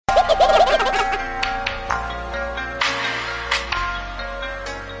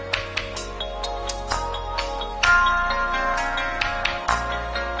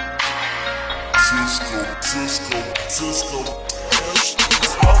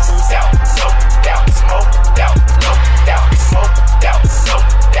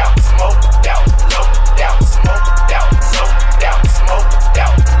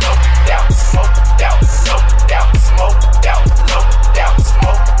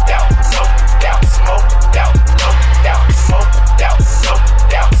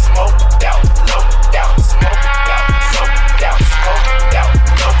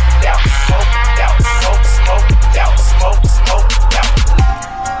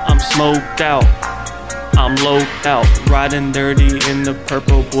smoked out, I'm loped out, riding dirty in the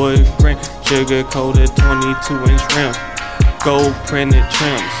purple wood grain, sugar coated 22-inch rims, gold printed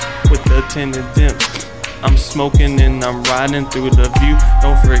trims with the tinted dimps. I'm smoking and I'm riding through the view.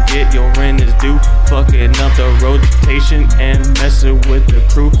 Don't forget your rent is due. Fucking up the rotation and messing with the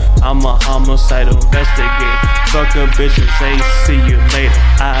crew. I'm a homicidal investigator. Fuck a bitch and say see you later.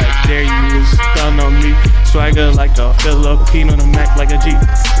 I dare you to stun on me. Swagger like a Filipino, the Mac like a Jeep.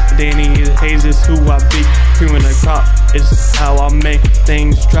 Danny is Haze is who I be. Cream in the crop, it's how I make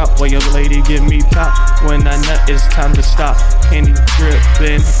things drop. While your lady give me top. When I nut, it's time to stop. Candy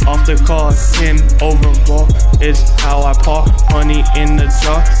dripping off the car, 10 overall. It's how I paw money in the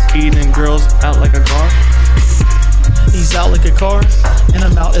jar. Eating girls out like a car. He's out like a car, and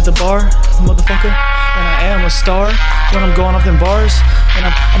I'm out at the bar, motherfucker. And I am a star when I'm going off them bars. And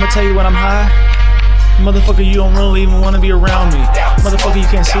I'm gonna tell you when I'm high, motherfucker, you don't really even wanna be around me. Motherfucker, you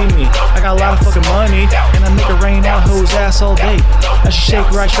can't see me. I got a lot of fucking money, and I make it rain out hoes ass all day. I should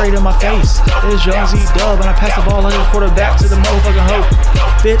shake right straight in my face. It's Jonesy Dub, and I pass the ball like a quarterback to the motherfucking hoe.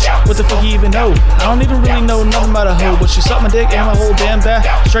 Bitch, what the fuck you even know? I don't even really know nothing about a hoe, but she sucked my dick and my whole damn back,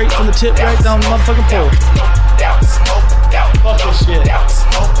 straight from the tip right down the motherfucking pole. Fuck this shit.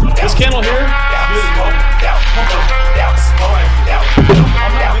 This candle here